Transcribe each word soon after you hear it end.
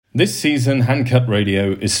This season, Handcut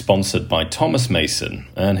Radio is sponsored by Thomas Mason,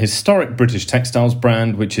 an historic British textiles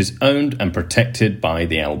brand which is owned and protected by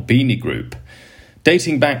the Albini Group.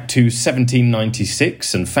 Dating back to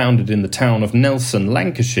 1796 and founded in the town of Nelson,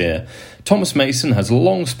 Lancashire, Thomas Mason has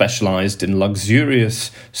long specialised in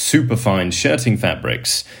luxurious, superfine shirting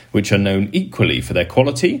fabrics, which are known equally for their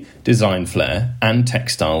quality, design flair and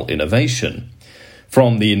textile innovation.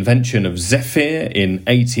 From the invention of Zephyr in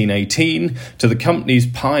 1818 to the company's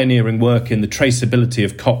pioneering work in the traceability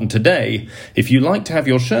of cotton today, if you like to have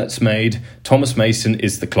your shirts made, Thomas Mason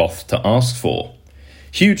is the cloth to ask for.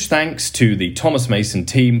 Huge thanks to the Thomas Mason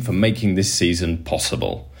team for making this season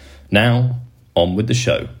possible. Now, on with the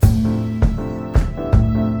show.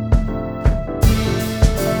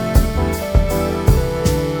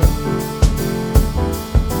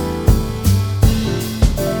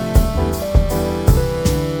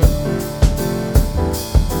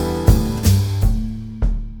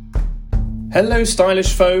 Hello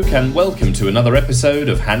stylish folk and welcome to another episode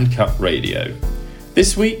of Handcut Radio.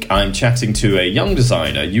 This week I'm chatting to a young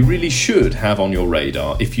designer you really should have on your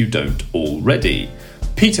radar if you don't already.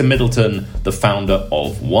 Peter Middleton, the founder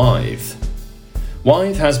of Wythe.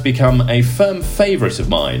 Wythe has become a firm favourite of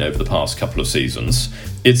mine over the past couple of seasons.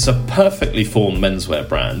 It's a perfectly formed menswear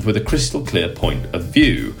brand with a crystal clear point of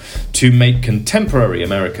view to make contemporary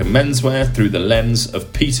American menswear through the lens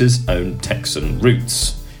of Peter's own Texan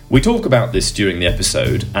roots. We talk about this during the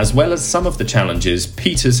episode, as well as some of the challenges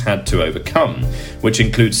Peter's had to overcome, which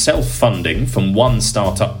include self-funding from one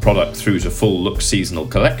startup product through to full-look seasonal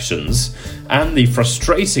collections, and the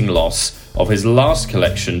frustrating loss of his last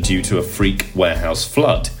collection due to a freak warehouse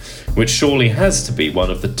flood, which surely has to be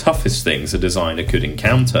one of the toughest things a designer could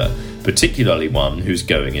encounter, particularly one who's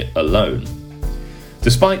going it alone.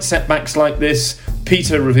 Despite setbacks like this,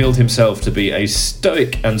 Peter revealed himself to be a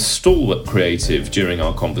stoic and stalwart creative during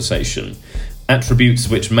our conversation, attributes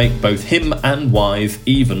which make both him and Wythe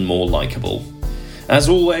even more likeable. As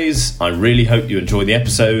always, I really hope you enjoy the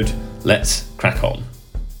episode. Let's crack on.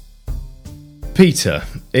 Peter,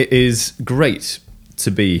 it is great to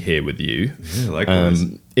be here with you. Yeah, likewise.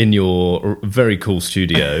 In your very cool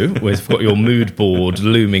studio. We've got your mood board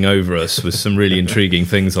looming over us with some really intriguing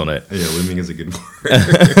things on it. Yeah, looming is a good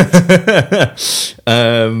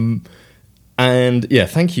word. And yeah,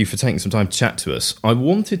 thank you for taking some time to chat to us. I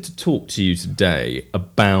wanted to talk to you today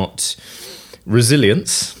about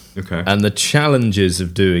resilience and the challenges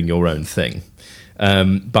of doing your own thing.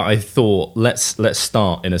 But I thought let's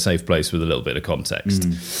start in a safe place with a little bit of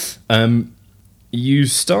context. You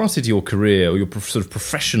started your career, or your sort of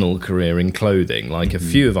professional career in clothing, like a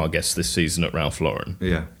few of our guests this season at Ralph Lauren.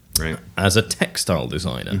 Yeah, right. As a textile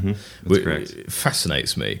designer. That's correct. It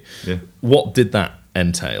fascinates me. Yeah. What did that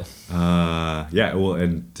entail? Well,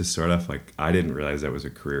 and to start off, I didn't realize that was a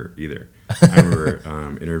career either. I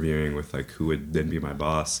remember interviewing with who would then be my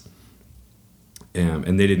boss,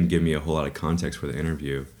 and they didn't give me a whole lot of context for the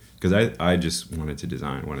interview because I just wanted to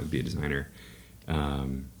design, wanted to be a designer.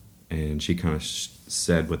 And she kind of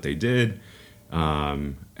said what they did,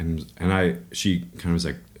 and she kind of was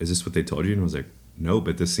like, "Is this what they told you?" And I was like, "No,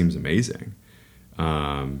 but this seems amazing."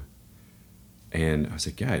 And I was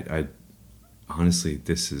like, "Yeah, I honestly,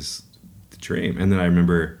 this is the dream." And then I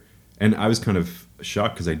remember, and I was kind of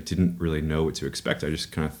shocked because I didn't really know what to expect. I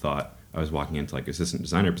just kind of thought I was walking into assistant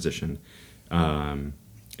designer position, and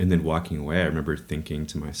then walking away, I remember thinking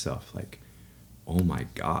to myself, "Oh my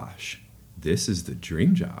gosh, this is the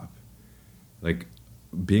dream job."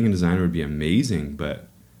 Being a designer would be amazing, but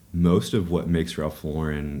most of what makes Ralph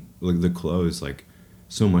Lauren, the clothes,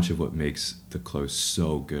 so much of what makes the clothes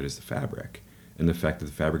so good is the fabric. And the fact that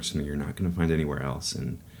the fabric's something you're not going to find anywhere else.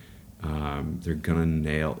 And they're going to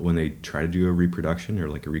nail, when they try to do a reproduction or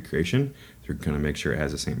a recreation, they're going to make sure it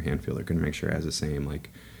has the same hand feel. They're going to make sure it has the same,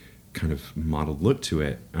 kind of modeled look to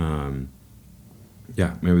it. Walking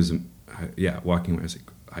away, I was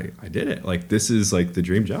like, I did it. This is the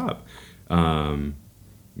dream job. And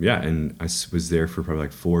I was there for probably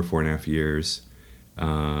 4.5 years.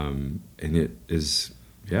 And it is,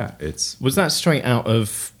 it's... Was that straight out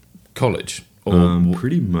of college? Or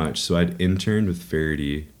pretty much. So I'd interned with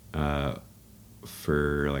Faraday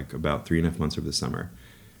for about 3.5 months over the summer.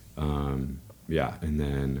 And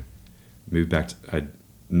then moved back to...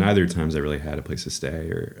 neither times I really had a place to stay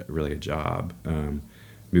or really a job.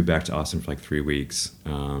 Moved back to Austin for 3 weeks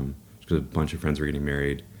because a bunch of friends were getting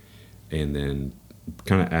married. And then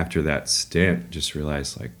kind of after that stint, just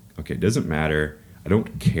realized okay, it doesn't matter. I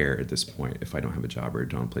don't care at this point if I don't have a job or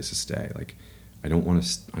don't have a place to stay. I don't want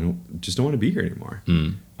to be here anymore.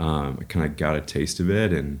 I kind of got a taste of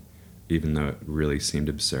it, and even though it really seemed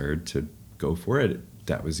absurd to go for it,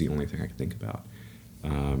 that was the only thing I could think about.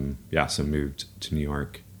 So moved to New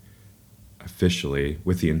York officially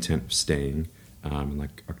with the intent of staying in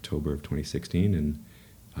like October of 2016, and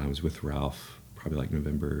I was with Ralph probably like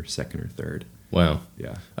November 2nd or 3rd. Wow.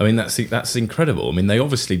 Yeah. I mean, that's incredible. I mean, they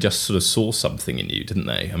obviously just sort of saw something in you, didn't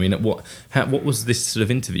they? I mean, what was this sort of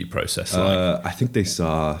interview process like? I think they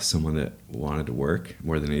saw someone that wanted to work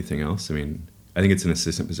more than anything else. I mean, I think it's an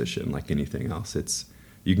assistant position like anything else.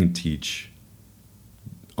 You can teach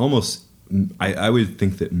almost, I would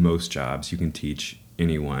think that most jobs you can teach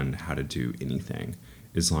anyone how to do anything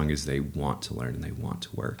as long as they want to learn and they want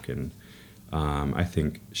to work. And I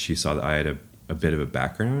think she saw that I had a bit of a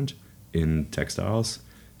background in textiles,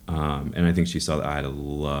 and I think she saw that I had a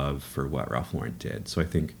love for what Ralph Lauren did. So I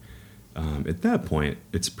think at that point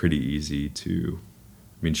it's pretty easy to,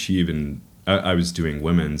 I mean, I was doing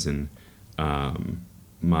women's, and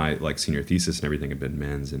my like senior thesis and everything had been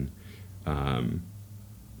men's, and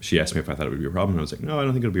she asked me if I thought it would be a problem, and I was like, no, I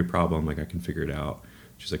don't think it'll be a problem, like I can figure it out.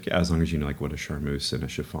 She's like, yeah, as long as you know like what a charmeuse and a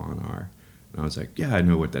chiffon are. And I was like, yeah, I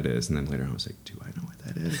know what that is. And then later on I was like, do I know what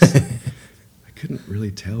that is? I couldn't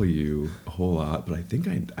really tell you a whole lot, but I think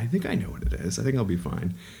I know what it is. I think I'll be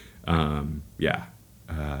fine. And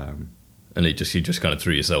you just kind of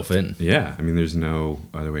threw yourself in. Yeah, I mean, there's no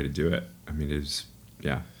other way to do it. I mean, it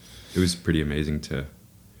was pretty amazing to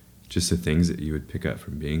just the things that you would pick up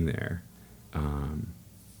from being there. And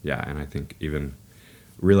I think even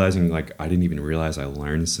realizing, like, I didn't even realize I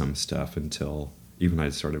learned some stuff until even I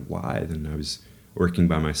started Wide, and I was working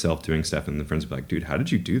by myself doing stuff, and the friends would be like, dude, how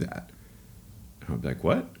did you do that? And I would be like,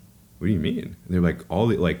 what do you mean? And they're like, all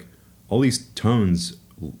these tones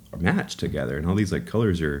are matched together, and all these like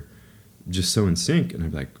colors are just so in sync. And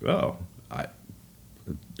I'd be like, oh,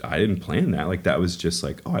 I didn't plan that. Like, that was just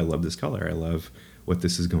like, oh, I love this color. I love what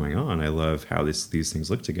this is going on. I love how these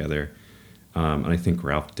things look together. And I think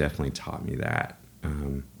Ralph definitely taught me that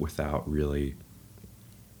without really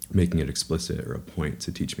making it explicit or a point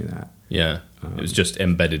to teach me that. Yeah, it was just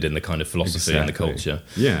embedded in the kind of philosophy and the culture.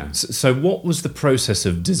 Yeah. So what was the process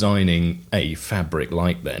of designing a fabric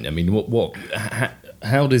like then? I mean,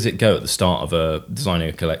 how does it go at the start of designing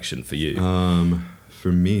a collection for you?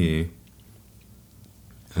 For me,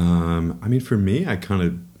 I kind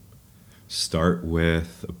of start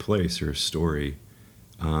with a place or a story.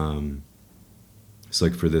 It's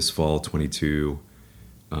like for this fall 22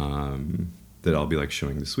 that I'll be like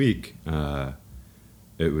showing this week.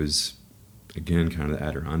 It was again kind of the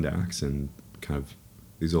Adirondacks and kind of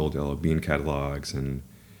these old L.L. Bean catalogs and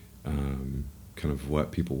kind of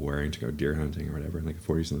what people were wearing to go deer hunting or whatever in like the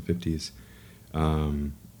 40s and the 50s.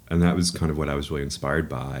 And that was kind of what I was really inspired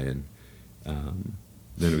by. And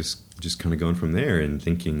then it was just kind of going from there and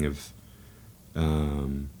thinking of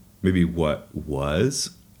maybe what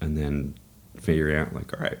was, and then figuring out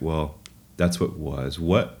like, all right, well, that's what was.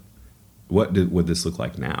 What would this look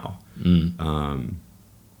like now?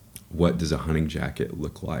 What does a hunting jacket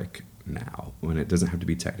look like now? When it doesn't have to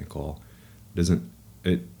be technical,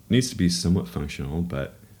 it needs to be somewhat functional,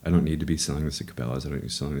 but I don't need to be selling this at Cabela's. I don't need to be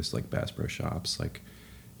selling this like Bass Pro Shops. Like,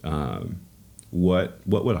 what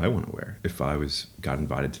would I want to wear if I got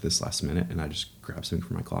invited to this last minute and I just grabbed something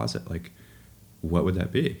from my closet? Like, what would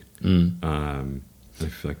that be? I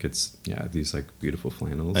feel like it's these like beautiful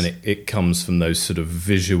flannels, and it comes from those sort of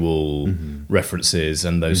visual references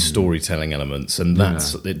and those storytelling elements, and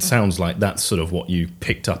it sounds like that's sort of what you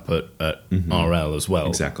picked up at RL as well.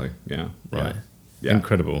 Exactly. Yeah. Right. Yeah.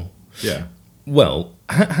 Incredible. Yeah. Well,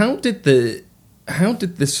 how did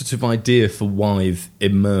this sort of idea for Withe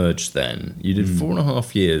emerge then? You did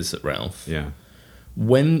 4.5 years at Ralph. Yeah.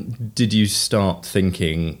 When did you start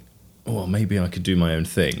thinking, oh, maybe I could do my own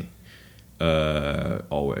thing?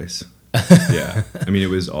 Always. Yeah. I mean, it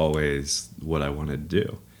was always what I wanted to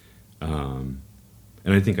do. And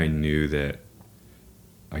I think I knew that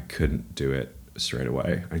I couldn't do it straight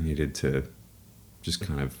away. I needed to just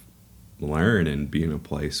kind of learn and be in a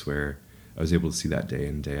place where I was able to see that day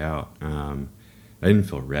in, day out. I didn't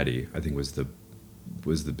feel ready, I think was the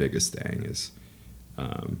biggest thing is,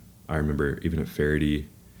 I remember even at Faraday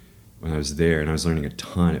when I was there, and I was learning a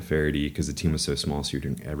ton at Faraday because the team was so small, so you're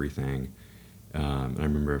doing everything. And I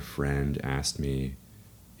remember a friend asked me,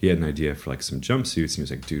 he had an idea for like some jumpsuits, and he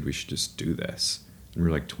was like, dude, we should just do this. And we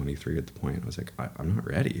were like 23 at the point. I was like, I'm not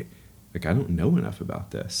ready. Like, I don't know enough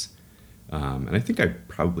about this. And I think I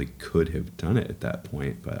probably could have done it at that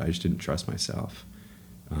point, but I just didn't trust myself.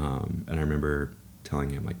 And I remember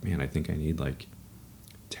telling him, like, man, I think I need like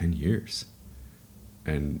 10 years.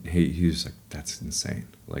 And he was like, that's insane.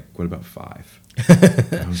 Like, what about 5?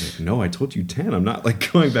 And I was like, no, I told you 10. I'm not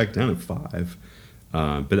like going back down at 5.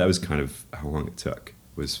 But that was kind of how long it took,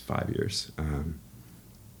 was 5 years. And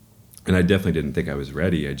I definitely didn't think I was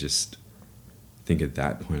ready. I just think at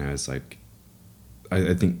that point I was like,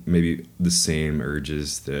 I think maybe the same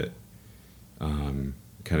urges that kind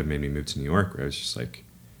of made me move to New York, where I was just like,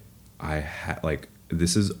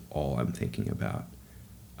 this is all I'm thinking about.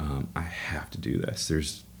 I have to do this.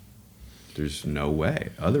 There's no way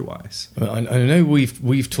otherwise. Well, I know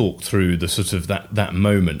we've talked through the sort of that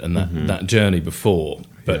moment and that journey before,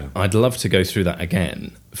 but I'd love to go through that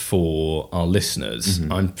again for our listeners.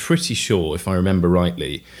 I'm pretty sure, if I remember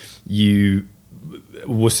rightly, you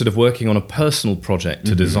were sort of working on a personal project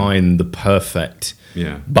to design the perfect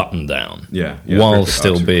button down, while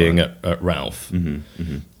still being at Ralph.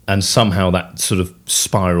 And somehow that sort of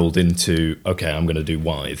spiraled into, okay, I'm going to do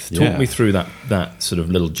Wythe. Talk me through that sort of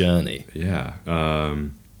little journey. Yeah. I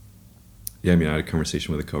mean, I had a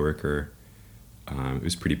conversation with a coworker. It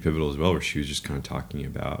was pretty pivotal as well, where she was just kind of talking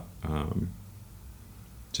about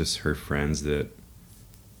just her friends that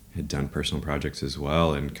had done personal projects as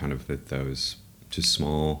well, and kind of that those just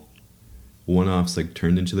small one-offs like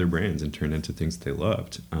turned into their brands and turned into things that they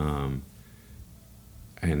loved.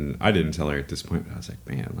 And I didn't tell her at this point, but I was like,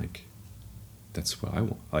 man, like, that's what I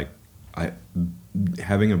want. Like,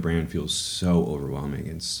 having a brand feels so overwhelming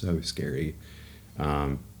and so scary.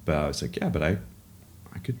 But I was like, yeah, but I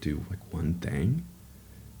could do like one thing.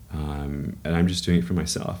 And I'm just doing it for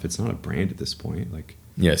myself. It's not a brand at this point. Like,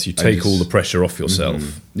 yes, you take all the pressure off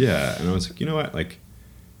yourself. Yeah. And I was like, you know what? Like,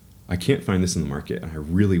 I can't find this in the market, and I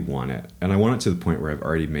really want it. And I want it to the point where I've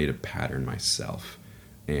already made a pattern myself.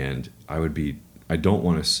 And I don't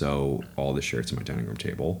want to sew all the shirts on my dining room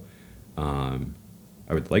table. I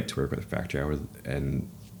would like to work with a factory, and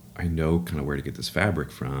I know kind of where to get this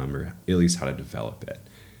fabric from, or at least how to develop it.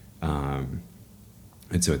 And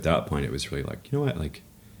so at that point, it was really like, you know what, like,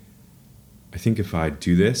 I think if I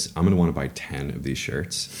do this, I'm going to want to buy 10 of these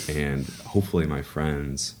shirts, and hopefully my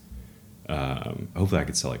friends, hopefully I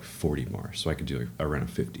could sell like 40 more, so I could do like around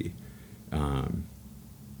 50.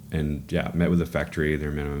 And yeah, met with a factory.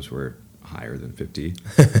 Their minimums were higher than 50.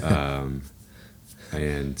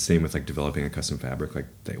 And same with like developing a custom fabric, like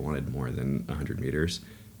they wanted more than 100 meters.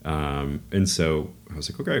 And so I was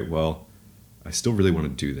like, okay, well, I still really want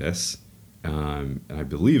to do this. And I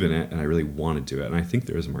believe in it, and I really want to do it. And I think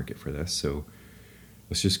there is a market for this, so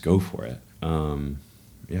let's just go for it. And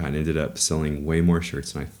ended up selling way more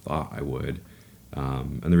shirts than I thought I would.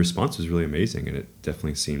 And the response was really amazing, and it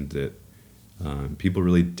definitely seemed that people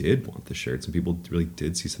really did want the shirts, and people really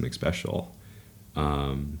did see something special.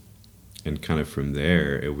 And kind of from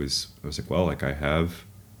there, I was like, well, like, I have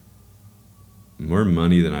more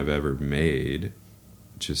money than I've ever made.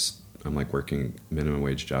 I'm like working minimum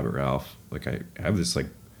wage job at Ralph. Like, I have this like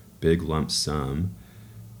big lump sum,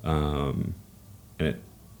 and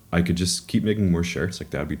I could just keep making more shirts.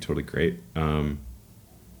 Like, that'd be totally great. But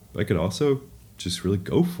I could also just really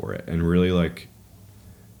go for it, and really, like,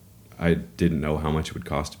 I didn't know how much it would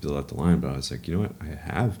cost to build out the line, but I was like, you know what? I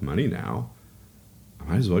have money now. I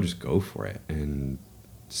might as well just go for it and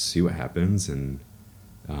see what happens. And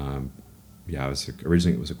I was like,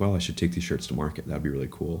 originally it was like, well, I should take these shirts to market. That'd be really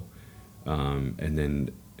cool. And then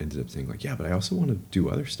ended up thinking like, yeah, but I also want to do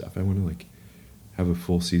other stuff. I want to like have a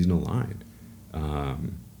full seasonal line.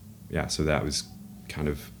 So that was kind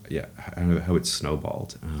of, I don't know how it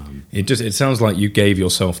snowballed. It sounds like you gave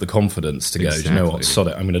yourself the confidence to go, you know what, sod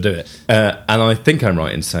it, I'm going to do it. And I think I'm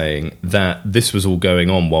right in saying that this was all going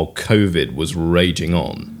on while COVID was raging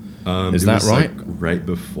on. Is that right? Like right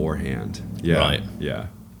beforehand. Yeah. Right. Yeah.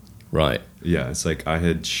 Right. Yeah. It's like I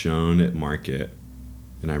had shown at market,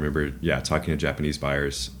 and I remember, talking to Japanese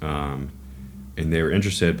buyers, and they were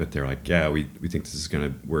interested, but they're like, yeah, we think this is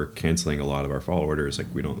we're canceling a lot of our fall orders. Like,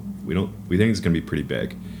 we think it's going to be pretty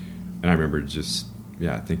big. And I remember just,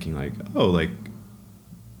 thinking like, oh, like,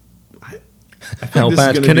 I how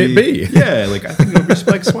bad can it be? Yeah, like, I think it'll be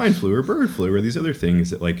like swine flu or bird flu or these other things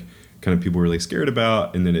that like kind of people were really scared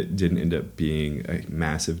about, and then it didn't end up being a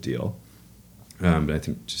massive deal. But I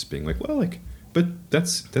think just being like, well, like, but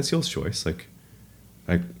that's y'all's choice. Like,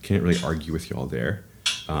 I can't really argue with y'all there.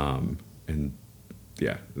 And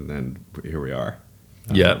then here we are.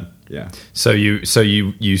 Yeah. Yeah. So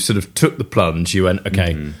you sort of took the plunge. You went,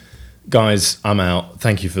 okay, guys, I'm out.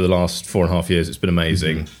 Thank you for the last 4.5 years. It's been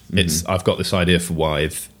amazing. I've got this idea for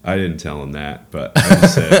Wythe. I didn't tell him that, but I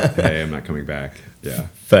just said, hey, I'm not coming back. Yeah.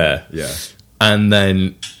 Fair. Yeah. And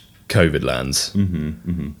then COVID lands.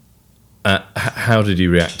 How did you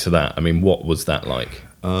react to that? I mean, what was that like?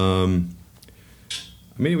 I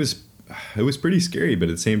mean, it was pretty scary, but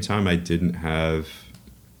at the same time, it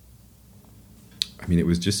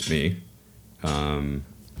was just me.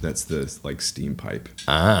 That's the like steam pipe.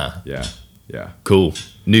 Ah, Yeah, yeah. cool.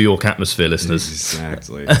 New York atmosphere, listeners.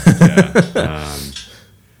 Exactly. Yeah.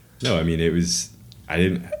 No, I mean it was. I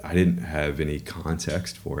didn't have any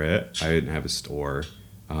context for it. I didn't have a store.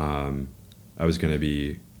 I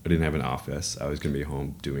didn't have an office. I was gonna be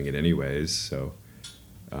home doing it anyways. So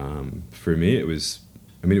for me, it was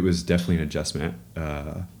definitely an adjustment.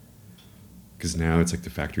 Because now it's like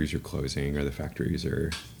the factories are closing or the factories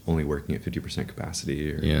are only working at 50%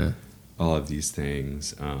 capacity or all of these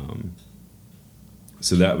things.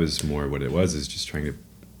 So that was more what it was, is just trying to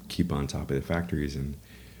keep on top of the factories and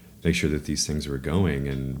make sure that these things were going.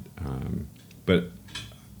 And but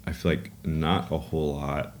I feel like not a whole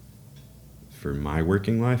lot for my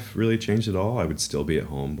working life really changed at all. I would still be at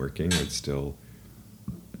home working. I'd still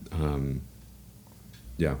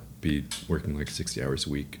be working like 60 hours a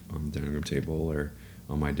week on the dining room table or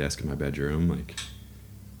on my desk in my bedroom, like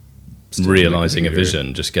realizing a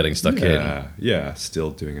vision, just getting stuck in. Yeah,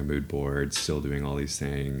 still doing a mood board, still doing all these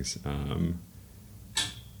things.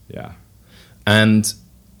 And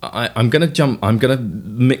I'm going to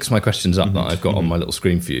mix my questions up that I've got on my little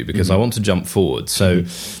screen for you, because I want to jump forward. So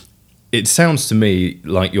it sounds to me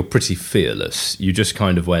like you're pretty fearless. You just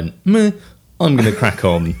kind of went, meh, I'm going to crack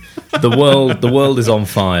on. The world is on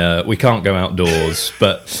fire. We can't go outdoors,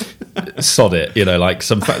 but sod it. You know, like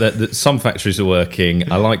some factories are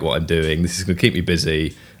working. I like what I'm doing. This is going to keep me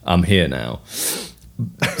busy. I'm here now.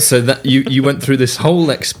 So that you went through this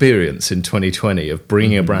whole experience in 2020 of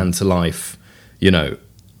bringing a brand to life, you know,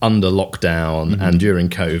 under lockdown and during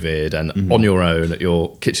COVID and on your own at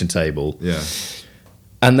your kitchen table. Yeah.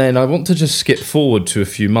 And then I want to just skip forward to a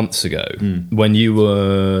few months ago when you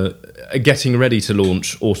were getting ready to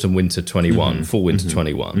launch Autumn/Winter 21, Fall/Winter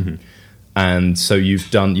 21. And so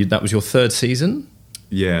you've done, that was your third season?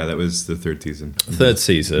 Yeah, that was the third season. Third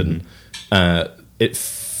season. It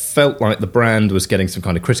felt like the brand was getting some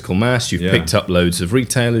kind of critical mass. You've picked up loads of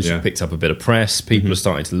retailers, you've picked up a bit of press, people are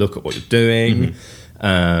starting to look at what you're doing.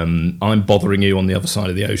 I'm bothering you on the other side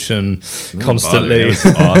of the ocean constantly. That was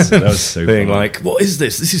awesome. That was so being fun. like, what is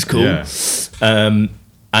this? This is cool. Yeah.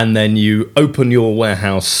 And then you open your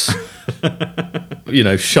warehouse, you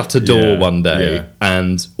know, shut a door one day,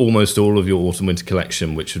 and almost all of your autumn-winter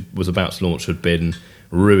collection, which was about to launch, had been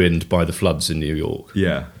ruined by the floods in New York.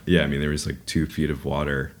 Yeah. I mean, there was like 2 feet of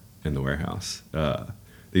water in the warehouse.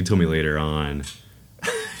 They told me later on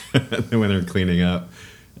when they were cleaning up,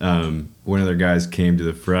 one of their guys came to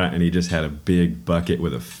the front and he just had a big bucket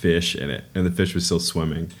with a fish in it, and the fish was still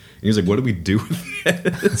swimming. And he was like, "What do we do with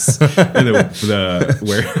this?" And the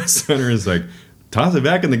warehouse owner is like, "Toss it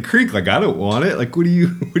back in the creek. Like, I don't want it. Like, what do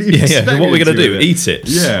you expect? What are we going to do? Eat it?"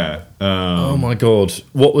 Yeah. Oh my God.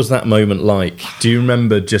 What was that moment like? Do you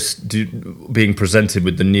remember just being presented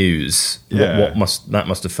with the news? Yeah. That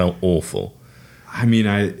must have felt awful. I mean,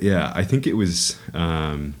 I think it was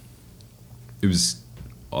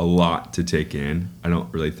a lot to take in. I don't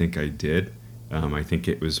really think I did. I think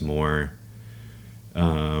it was more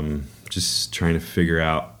just trying to figure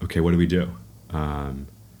out, okay, what do we do?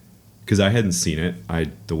 Because I hadn't seen it.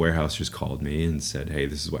 The warehouse just called me and said, "Hey,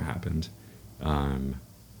 this is what happened." Because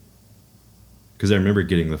I remember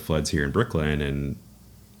getting the floods here in Brooklyn, and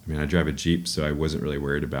I mean, I drive a Jeep, so I wasn't really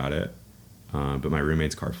worried about it. But my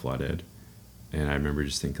roommate's car flooded, and I remember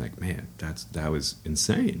just thinking, like, man, that was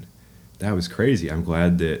insane. That was crazy. I'm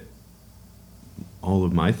glad that all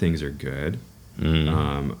of my things are good.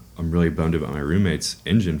 I'm really bummed about my roommate's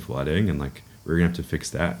engine flooding, and like we're gonna have to fix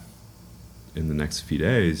that in the next few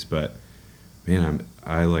days. But man,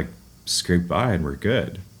 I like scraped by and we're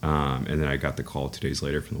good. And then I got the call 2 days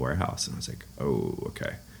later from the warehouse, and I was like, oh,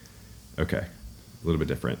 okay, a little bit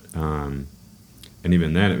different. And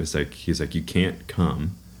even then, it was like he's like, "You can't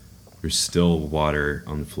come. There's still water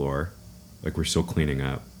on the floor. Like, we're still cleaning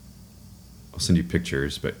up. I'll send you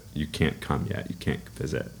pictures, but you can't come yet. You can't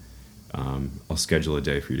visit. I'll schedule a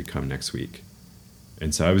day for you to come next week."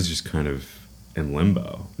 And so I was just kind of in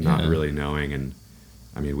limbo, not really knowing. And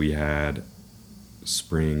I mean, we had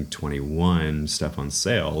spring 21 stuff on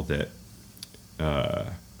sale that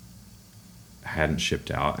hadn't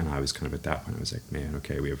shipped out. And I was kind of at that point, I was like, man,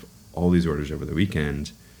 okay, we have all these orders over the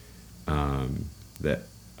weekend that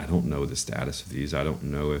I don't know the status of these. I don't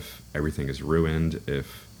know if everything is ruined,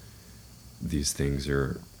 if these things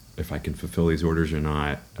are, if I can fulfill these orders or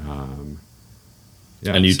not.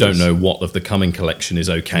 And you don't know what of the coming collection is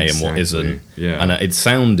okay and what isn't. Yeah. And it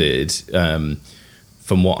sounded,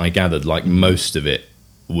 from what I gathered, like most of it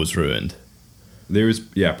was ruined. There was,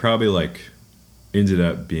 probably like, ended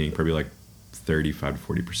up being probably like 35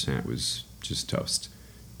 to 40% was just toast.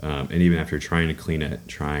 And even after trying to clean it,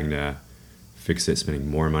 trying to fix it, spending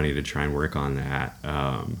more money to try and work on that.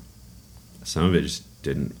 Some of it just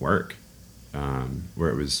didn't work. Where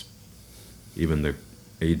it was even the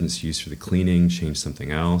agents used for the cleaning changed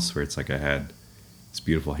something else, where it's like I had this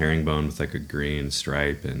beautiful herringbone with like a green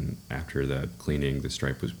stripe, and after the cleaning the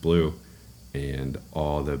stripe was blue, and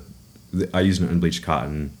all I used an unbleached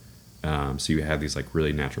cotton, so you had these like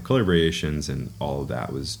really natural color variations, and all of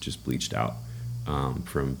that was just bleached out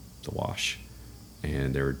from the wash,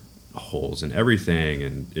 and there were holes in everything,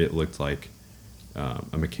 and it looked like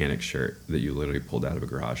a mechanic shirt that you literally pulled out of a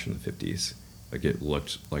garage in the 50s. Like, it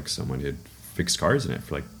looked like someone had fixed cars in it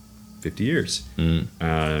for like 50 years.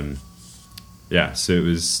 Yeah, so it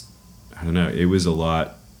was, I don't know, it was a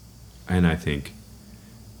lot. And I think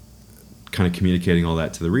kind of communicating all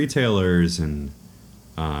that to the retailers, and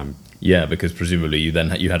yeah, because presumably you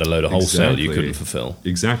had a load of wholesale you couldn't fulfill.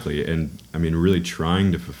 Exactly. And I mean, really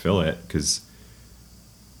trying to fulfill it, because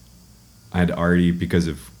I had already, because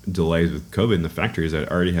of delays with COVID in the factories, I'd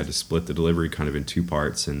already had to split the delivery kind of in 2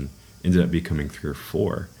 parts, and ended up becoming 3 or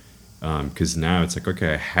 4. Because now it's like,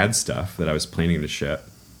 okay, I had stuff that I was planning to ship,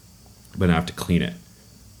 but I have to clean it.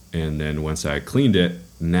 And then once I cleaned it,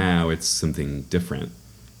 now it's something different.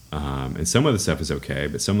 And some of the stuff is okay,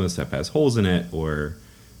 but some of the stuff has holes in it, or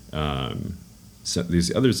so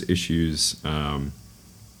these other issues.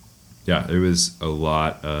 Yeah, it was a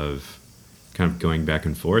lot of kind of going back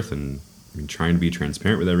and forth, and I mean, trying to be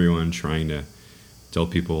transparent with everyone, trying to tell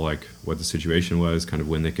people like what the situation was, kind of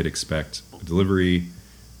when they could expect a delivery.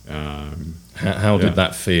 How did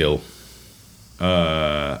that feel?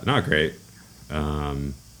 Not great.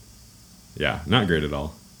 Yeah, not great at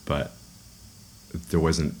all. But there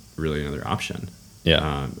wasn't really another option.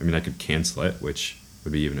 Yeah. I mean, I could cancel it, which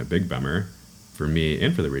would be even a big bummer for me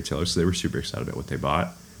and for the retailers. So they were super excited about what they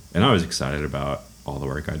bought, and I was excited about all the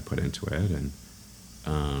work I'd put into it. And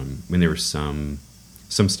when there were some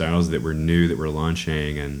styles that were new that were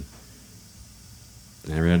launching, and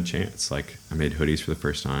I never had a chance. Like, I made hoodies for the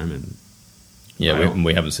first time, and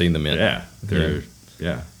we haven't seen them yet.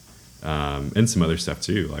 Yeah, and some other stuff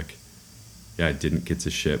too. Like, I didn't get to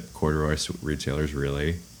ship corduroy retailers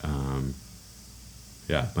really.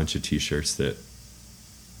 A bunch of T-shirts that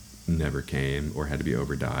never came, or had to be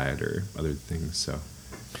over dyed, or other things. So,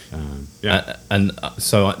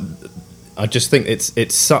 so I just think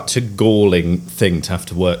it's such a galling thing to have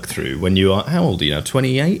to work through when you are, how old are you now?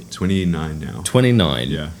 28? 29 now. 29.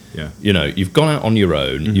 Yeah. You know, you've gone out on your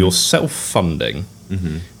own. Mm-hmm. You're self-funding.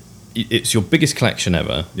 Mm-hmm. It's your biggest collection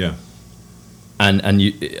ever. Yeah. And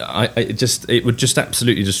it would just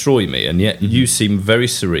absolutely destroy me. And yet you seem very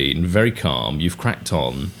serene, very calm. You've cracked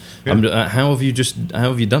on. Yeah. How have you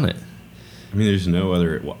done it? I mean, there's no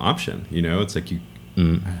other option. You know, it's like I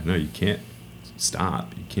don't know, you can't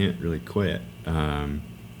stop. You can't really quit. It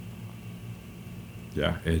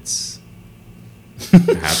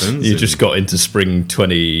happens. You just got into spring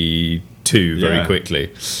 22 very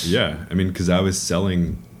quickly. Yeah, I mean, because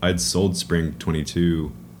I'd sold spring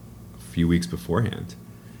 22 a few weeks beforehand.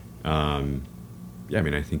 I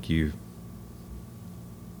mean, I think if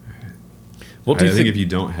you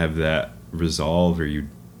don't have that resolve, or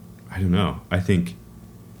I don't know. I think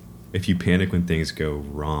if you panic when things go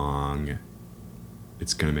wrong,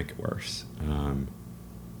 it's going to make it worse. And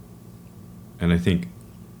I think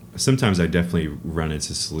sometimes I definitely run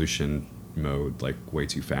into solution mode like way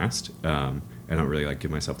too fast. I don't really like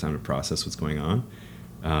give myself time to process what's going on.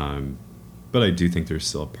 But I do think there's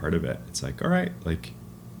still a part of it. It's like, all right, like,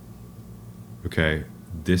 okay,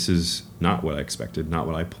 this is not what I expected, not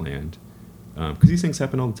what I planned. Because these things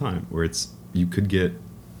happen all the time, where you could get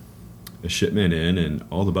a shipment in and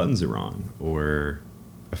all the buttons are wrong, or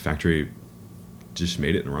a factory just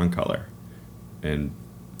made it in the wrong color. And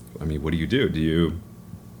I mean, what do? Do you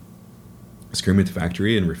scream at the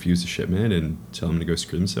factory and refuse the shipment and tell them to go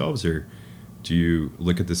screw themselves? Or do you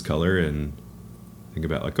look at this color and think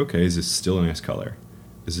about, like, okay, is this still a nice color?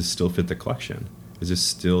 Does this still fit the collection? Is this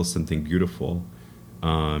still something beautiful?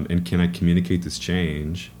 And can I communicate this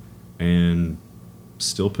change and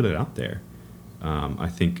still put it out there? I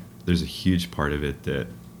think there's a huge part of it that,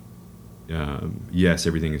 yes,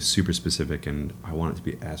 everything is super specific and I want it to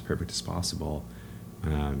be as perfect as possible.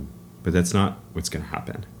 But that's not what's going to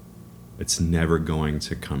happen. It's never going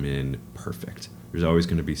to come in perfect. There's always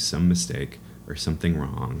going to be some mistake or something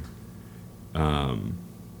wrong.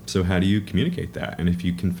 So how do you communicate that? And if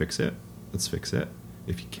you can fix it, let's fix it.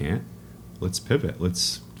 If you can't, let's pivot.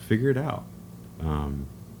 Let's figure it out.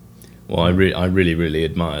 Well, I really, really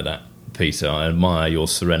admire that, Peter. I admire your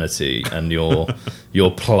serenity and your your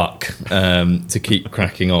pluck to keep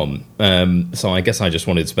cracking on. So I guess I just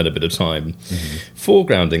wanted to spend a bit of time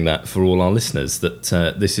foregrounding that for all our listeners,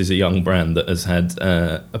 that this is a young brand that has had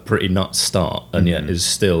a pretty nuts start and yet is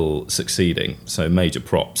still succeeding. So major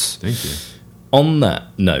props. Thank you. On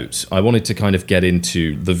that note, I wanted to kind of get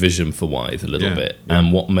into the vision for Wythe a little bit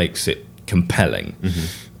and what makes it compelling.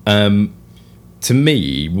 To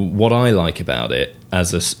me, what I like about it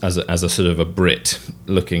as a sort of a Brit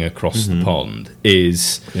looking across the pond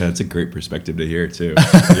is... Yeah, that's a great perspective to hear, too.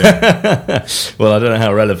 Well, I don't know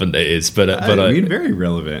how relevant it is, but I mean, very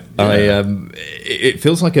relevant. Yeah. It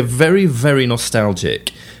feels like a very, very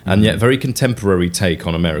nostalgic and yet very contemporary take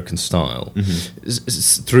on American style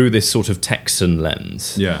through this sort of Texan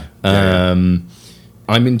lens. I'm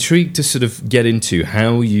intrigued to sort of get into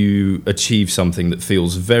how you achieve something that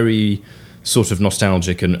feels very sort of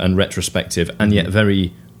nostalgic and retrospective and yet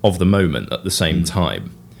very of the moment at the same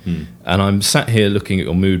time. And I'm sat here looking at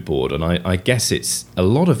your mood board, and I guess it's a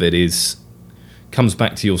lot of it comes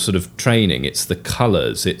back to your sort of training. It's the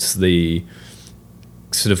colours, it's the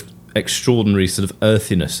sort of extraordinary sort of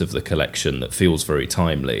earthiness of the collection that feels very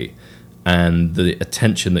timely, and the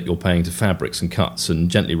attention that you're paying to fabrics and cuts and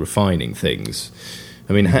gently refining things.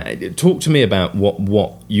 I mean, talk to me about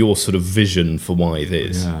what your sort of vision for Wythe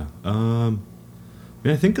is. I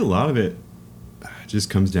think a lot of it just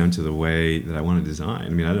comes down to the way that I want to design. I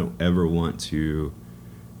mean, I don't ever want to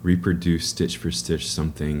reproduce stitch for stitch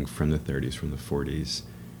something from the 30s, from the 40s.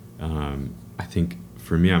 I think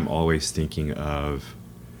for me, I'm always thinking of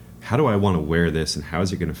how do I want to wear this and how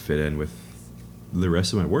is it going to fit in with the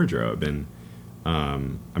rest of my wardrobe? And I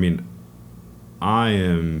mean, I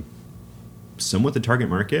am somewhat the target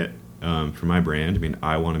market for my brand. I mean,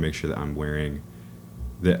 I want to make sure that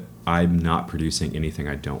I'm not producing anything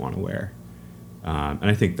I don't want to wear. And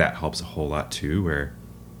I think that helps a whole lot too, where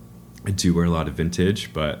I do wear a lot of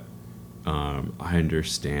vintage, but I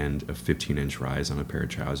understand a 15-inch rise on a pair of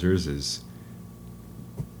trousers is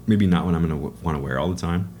maybe not what I'm going to want to wear all the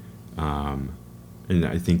time. And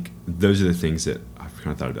I think those are the things that I've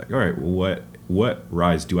kind of thought about. All right, well, what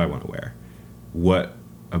rise do I want to wear? What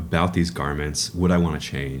about these garments would I want to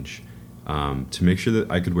change to make sure that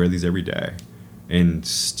I could wear these every day and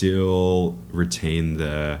still retain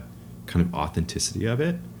the kind of authenticity of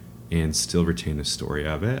it and still retain the story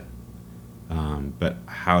of it? But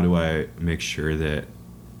how do I make sure that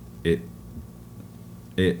it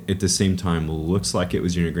at the same time looks like it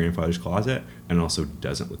was in your grandfather's closet and also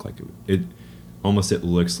doesn't look like it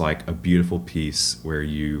looks like a beautiful piece where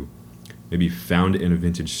you maybe found it in a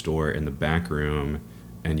vintage store in the back room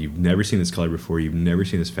and you've never seen this color before, you've never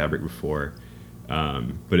seen this fabric before,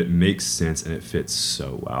 but it makes sense and it fits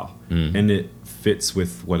so well. And it fits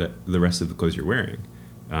with the rest of the clothes you're wearing.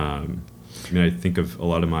 I mean, I think of a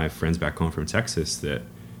lot of my friends back home from Texas that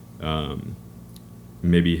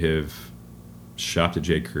maybe have shopped at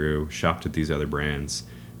J. Crew, shopped at these other brands,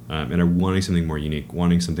 and are wanting something more unique,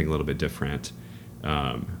 wanting something a little bit different.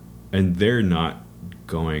 And they're not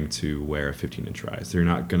going to wear a 15-inch rise. They're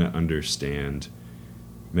not going to understand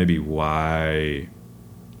maybe why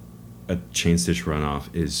a chain stitch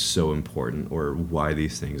runoff is so important or why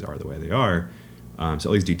these things are the way they are. So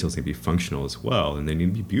all these details need to be functional as well, and they need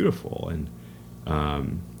to be beautiful. And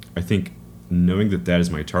I think knowing that is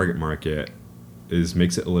my target market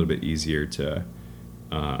makes it a little bit easier to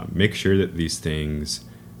make sure that these things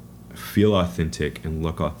feel authentic and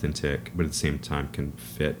look authentic, but at the same time can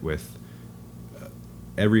fit with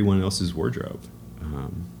everyone else's wardrobe.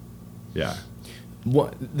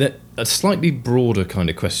 A slightly broader kind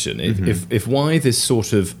of question. If Wythe is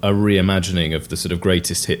sort of a reimagining of the sort of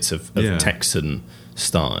greatest hits of Texan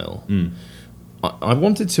style, I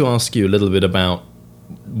wanted to ask you a little bit about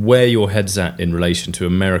where your head's at in relation to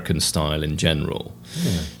American style in general.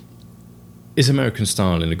 Is American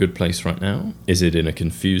style in a good place right now? Is it in a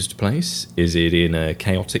confused place? Is it in a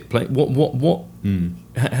chaotic place?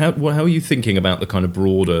 How are you thinking about the kind of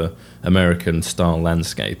broader American style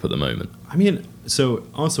landscape at the moment? I mean, so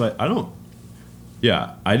also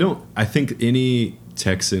I think any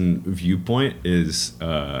Texan viewpoint is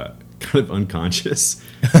kind of unconscious.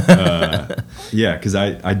 Because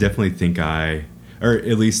I definitely think or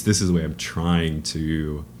at least this is the way I'm trying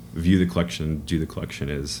to view the collection, do the collection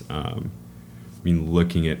is,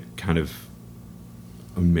 looking at kind of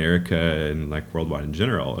America and like worldwide in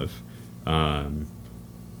general. I'm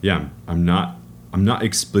not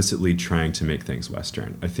explicitly trying to make things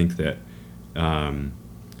Western. I think that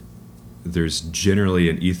there's generally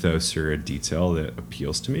an ethos or a detail that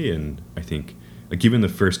appeals to me, and I think like even the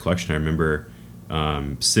first collection, I remember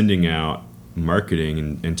sending out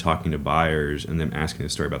marketing and talking to buyers and them asking the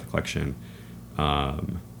story about the collection.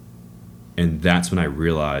 And that's when I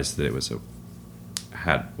realized that it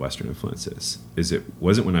had Western influences. It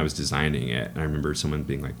wasn't when I was designing it. And I remember someone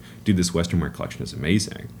being like, dude, this Western wear collection is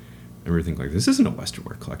amazing. And we were thinking like, this isn't a Western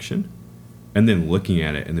wear collection. And then looking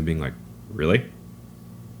at it and then being like, really?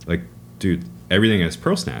 Like, dude, everything has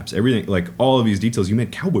pearl snaps, everything, like all of these details, you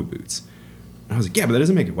made cowboy boots. And I was like, yeah, but that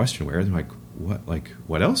doesn't make it Western wear. And they're like, what? Like,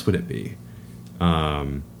 what else would it be?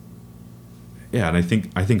 Yeah, and I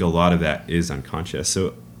think a lot of that is unconscious.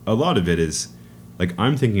 So a lot of it is like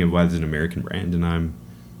I'm thinking of why there's an American brand, and I'm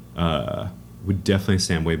would definitely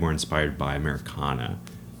say I'm way more inspired by Americana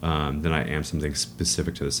than I am something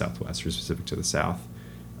specific to the Southwest or specific to the South.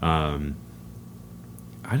 I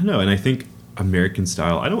don't know, and I think American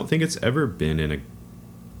style, I don't think it's ever been in a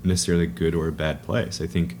necessarily good or a bad place. I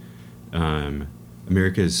think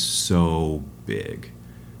America is so big.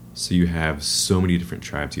 So you have so many different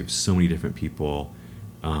tribes, you have so many different people,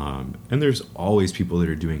 and there's always people that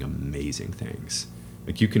are doing amazing things.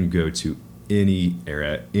 Like you can go to any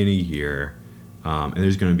era, any year, and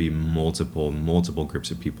there's going to be multiple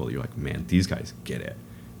groups of people that you're like, man, these guys get it.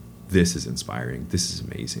 This is inspiring. This is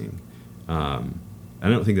amazing. I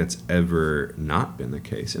don't think that's ever not been the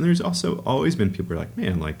case. And there's also always been people who are like,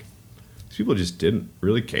 man, like these people just didn't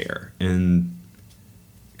really care. And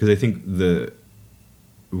because I think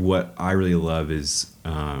what I really love is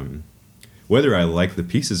whether I like the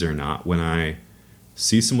pieces or not, when I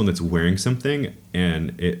see someone that's wearing something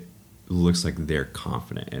and it looks like they're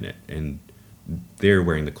confident in it and they're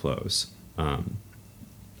wearing the clothes, and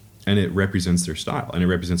it represents their style and it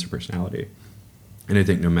represents their personality. And I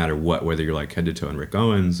think no matter what, whether you're like head to toe in Rick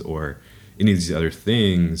Owens or any of these other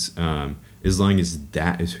things, as long as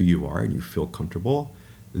that is who you are and you feel comfortable,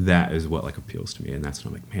 that is what like appeals to me. And that's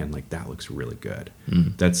when I'm like, man, like that looks really good.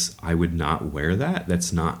 I would not wear that.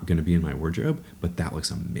 That's not going to be in my wardrobe, but that looks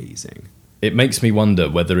amazing. It makes me wonder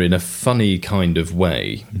whether in a funny kind of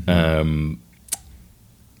way,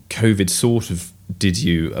 COVID sort of did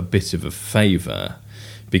you a bit of a favor,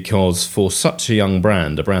 because for such a young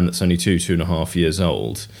brand, a brand that's only 2.5 years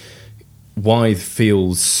old, Wythe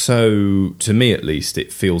feels so, to me at least,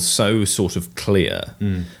 it feels so sort of clear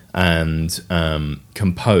and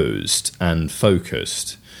composed and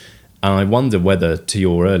focused. And I wonder whether, to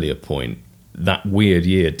your earlier point, that weird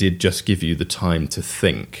year did just give you the time to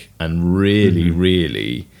think and really,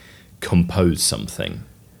 really compose something.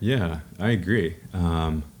 Yeah, I agree.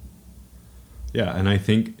 Yeah, and I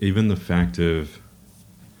think even the fact of,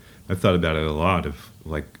 I've thought about it a lot of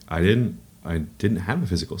like, I didn't have a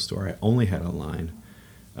physical store. I only had online.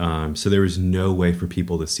 So there was no way for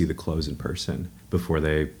people to see the clothes in person before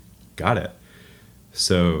they got it.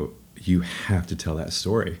 So you have to tell that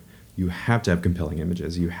story. You have to have compelling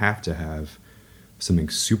images. You have to have something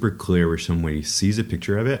super clear where somebody sees a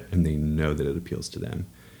picture of it and they know that it appeals to them.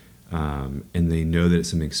 And they know that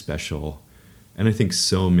it's something special. And I think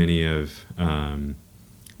so many of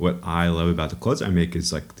what I love about the clothes I make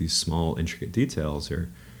is like these small intricate details or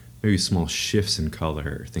maybe small shifts in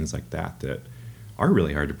color, things like that are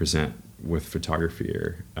really hard to present with photography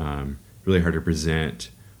or really hard to present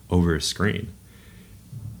over a screen,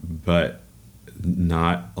 but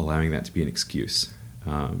not allowing that to be an excuse,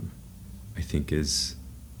 I think is,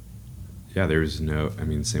 yeah, there's no, I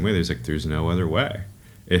mean, same way, there's no other way.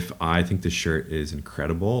 If I think the shirt is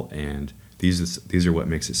incredible and these are what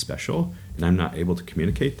makes it special, and I'm not able to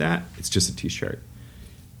communicate that, it's just a t-shirt.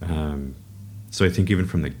 So I think even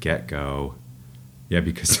from the get-go, yeah,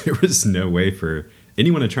 because there was no way for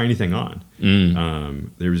anyone to try anything on.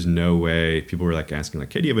 There was no way. People were like asking,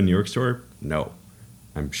 like, hey, do you have a New York store? No.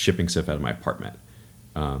 I'm shipping stuff out of my apartment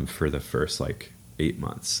for the first like 8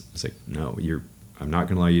 months. It's like, no, I'm not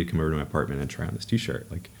going to allow you to come over to my apartment and try on this t-shirt.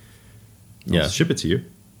 Like, I'll ship it to you.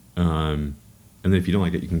 And then if you don't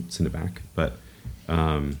like it, you can send it back. But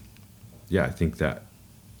yeah, I think that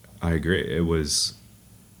I agree. It was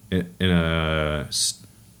in a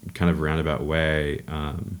kind of roundabout way.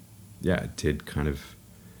 Yeah, it did kind of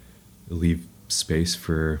leave space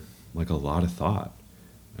for like a lot of thought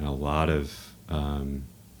and a lot of kind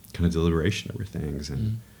of deliberation over things.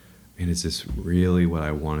 And is this really what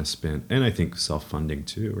I want to spend? And I think self-funding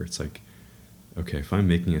too, where it's like, okay, if I'm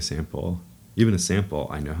making a sample, even a sample,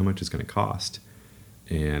 I know how much it's going to cost.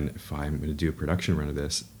 And if I'm going to do a production run of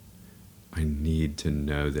this, I need to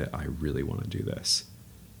know that I really want to do this.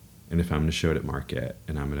 And if I'm going to show it at market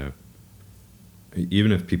and I'm going to,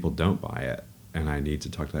 even if people don't buy it and I need to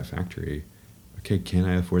talk to that factory, okay, can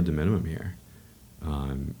I afford the minimum here?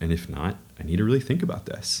 And if not, I need to really think about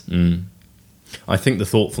this. I think the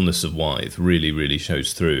thoughtfulness of Wythe really, really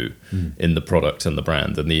shows through in the product and the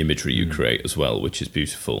brand and the imagery you create as well, which is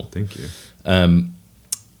beautiful. Thank you.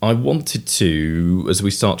 I wanted to, as we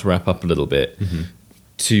start to wrap up a little bit,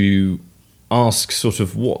 to ask sort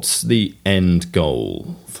of what's the end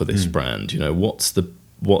goal for this brand? You know, what's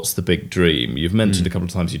the big dream? You've mentioned a couple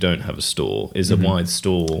of times you don't have a store. Is a Wythe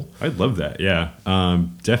store? I'd love that. Yeah,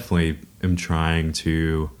 definitely am trying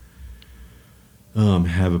to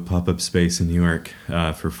have a pop-up space in New York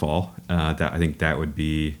for fall. That I think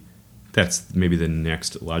that's maybe the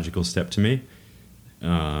next logical step to me.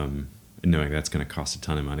 Knowing that's going to cost a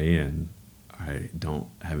ton of money, and I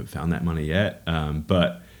haven't found that money yet.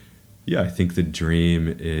 But yeah, I think the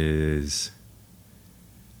dream is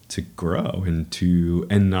to grow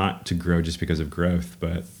and not to grow just because of growth,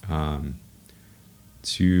 but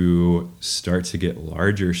to start to get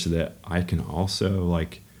larger so that I can also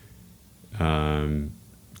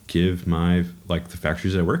give the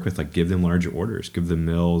factories I work with, give them larger orders, give the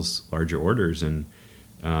mills larger orders. And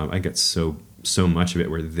I get so much of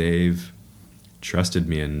it where they've trusted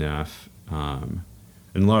me enough. And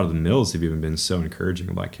a lot of the mills have even been so encouraging.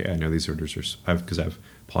 I'm like, hey, I know these orders are, because I've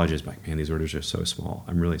apologized, like, man, these orders are so small.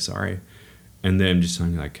 I'm really sorry. And then just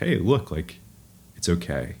telling you, like, hey, look, it's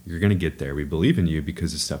okay. You're going to get there. We believe in you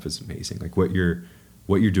because this stuff is amazing. Like what you're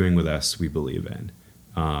doing with us, we believe in.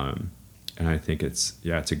 And I think it's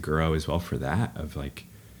to grow as well for that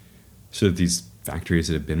so that these factories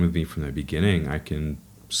that have been with me from the beginning, I can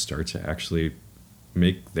start to actually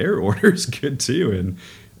make their orders good too, and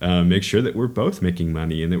make sure that we're both making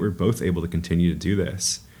money and that we're both able to continue to do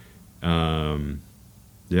this. I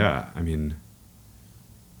mean,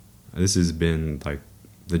 this has been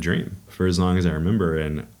the dream for as long as I remember,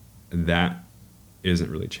 and that isn't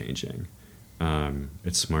really changing.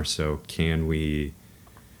 It's more so, can we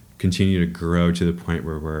continue to grow to the point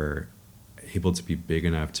where we're able to be big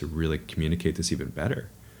enough to really communicate this even better,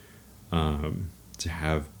 to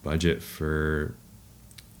have budget for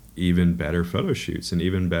even better photo shoots and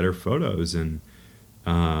even better photos, and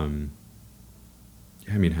have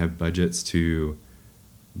budgets to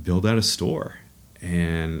build out a store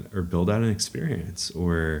or build out an experience,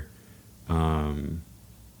 or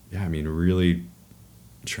really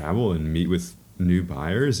travel and meet with new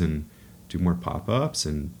buyers and do more pop-ups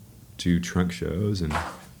and do trunk shows and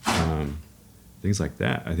things like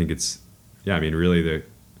that. I think it's really the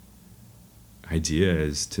idea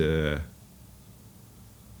is to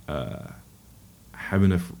have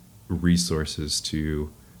enough resources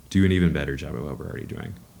to do an even better job of what we're already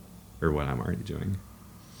doing, or what I'm already doing.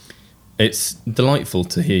 It's delightful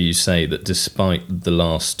to hear you say that despite the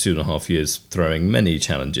last 2.5 years throwing many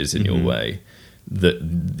challenges in your way,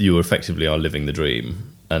 that you effectively are living the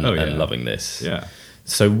dream and loving this. Yeah.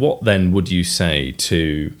 So what then would you say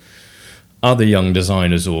to other young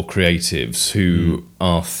designers or creatives who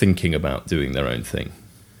are thinking about doing their own thing?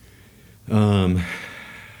 I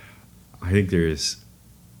think there's,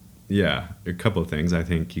 a couple of things. I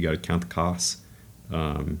think you got to count the costs.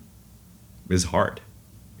 It's hard.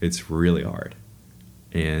 It's really hard.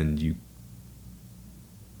 And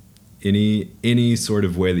any sort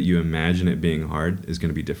of way that you imagine it being hard is going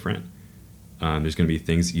to be different. There's going to be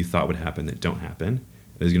things that you thought would happen that don't happen.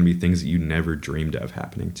 There's going to be things that you never dreamed of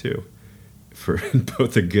happening too, for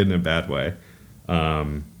both a good and a bad way.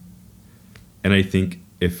 And I think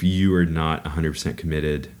if you are not 100%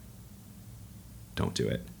 committed, don't do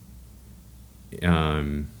it.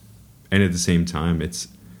 And at the same time, it's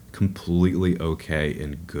completely okay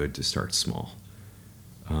and good to start small.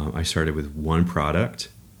 I started with one product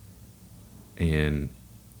and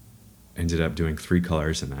ended up doing 3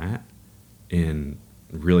 colors in that, and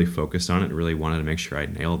really focused on it and really wanted to make sure I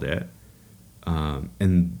nailed it.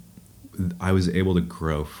 And I was able to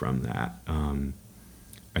grow from that.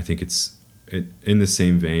 I think it's in the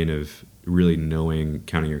same vein of really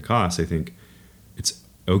counting your costs. I think it's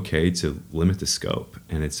okay to limit the scope,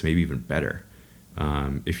 and it's maybe even better.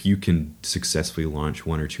 If you can successfully launch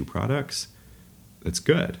 1 or 2 products, that's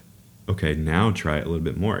good. Okay, now try it a little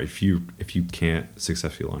bit more. If you can't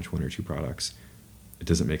successfully launch 1 or 2 products, it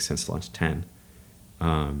doesn't make sense to launch 10.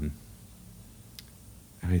 And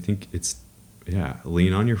I think it's,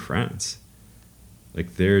 lean on your friends. I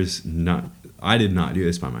did not do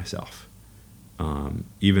this by myself.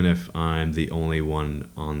 Even if I'm the only one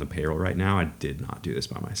on the payroll right now, I did not do this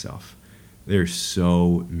by myself. There's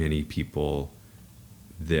so many people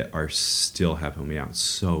that are still helping me out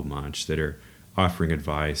so much, that are offering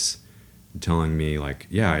advice, telling me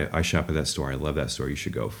I shop at that store. I love that store. You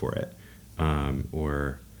should go for it.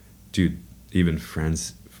 Or dude, even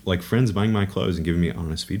friends buying my clothes and giving me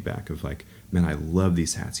honest feedback of man, I love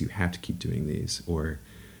these hats. You have to keep doing these. Or,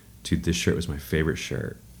 dude, this shirt was my favorite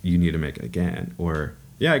shirt. You need to make it again. Or,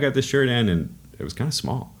 yeah, I got this shirt in and it was kind of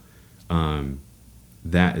small.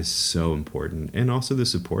 That is so important. And also the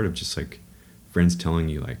support of just like friends telling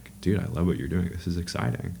you like, dude, I love what you're doing. This is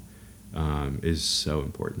exciting, is so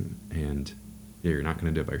important. And yeah, you're not going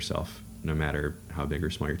to do it by yourself, no matter how big or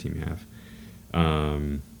small your team you have.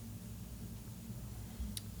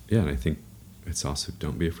 Yeah, and I think it's also,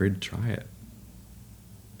 don't be afraid to try it.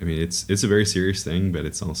 I mean, it's a very serious thing, but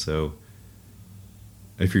it's also,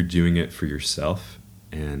 if you're doing it for yourself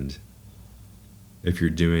and if you're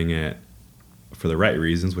doing it for the right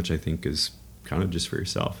reasons, which I think is kind of just for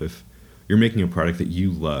yourself, if you're making a product that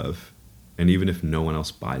you love, and even if no one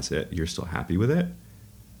else buys it, you're still happy with it,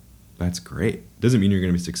 that's great. Doesn't mean you're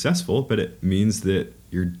going to be successful, but it means that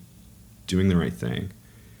you're doing the right thing.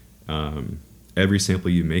 Every sample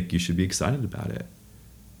you make, you should be excited about it.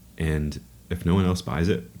 And if no one else buys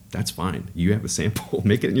it, that's fine. You have a sample.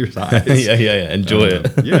 Make it in your size. Yeah. Enjoy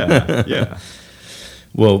it. Yeah.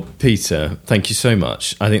 Well, Peter, thank you so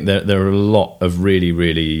much. I think there are a lot of really,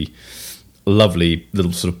 really lovely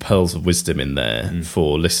little sort of pearls of wisdom in there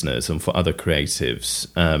for listeners and for other creatives.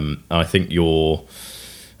 I think your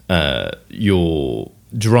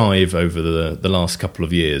drive over the last couple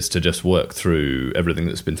of years to just work through everything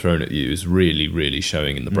that's been thrown at you is really, really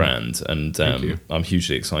showing in the brand. And I'm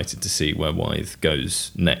hugely excited to see where Wythe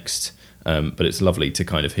goes next. But it's lovely to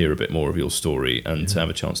kind of hear a bit more of your story and to have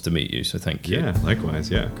a chance to meet you. So thank you. Yeah,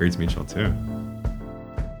 likewise. Yeah, great to meet y'all too.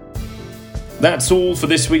 That's all for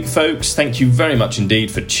this week, folks. Thank you very much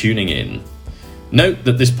indeed for tuning in. Note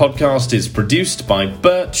that this podcast is produced by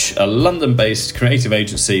Birch, a London-based creative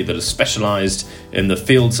agency that has specialised in the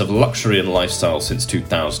fields of luxury and lifestyle since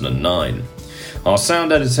 2009. Our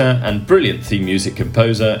sound editor and brilliant theme music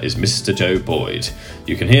composer is Mr. Joe Boyd.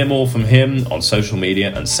 You can hear more from him on social media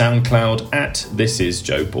and SoundCloud at This Is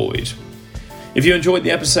Joe Boyd. If you enjoyed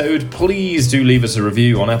the episode, please do leave us a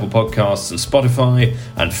review on Apple Podcasts and Spotify,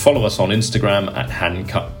 and follow us on Instagram at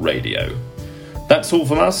Handcut Radio. That's all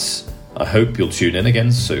from us. I hope you'll tune in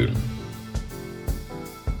again soon.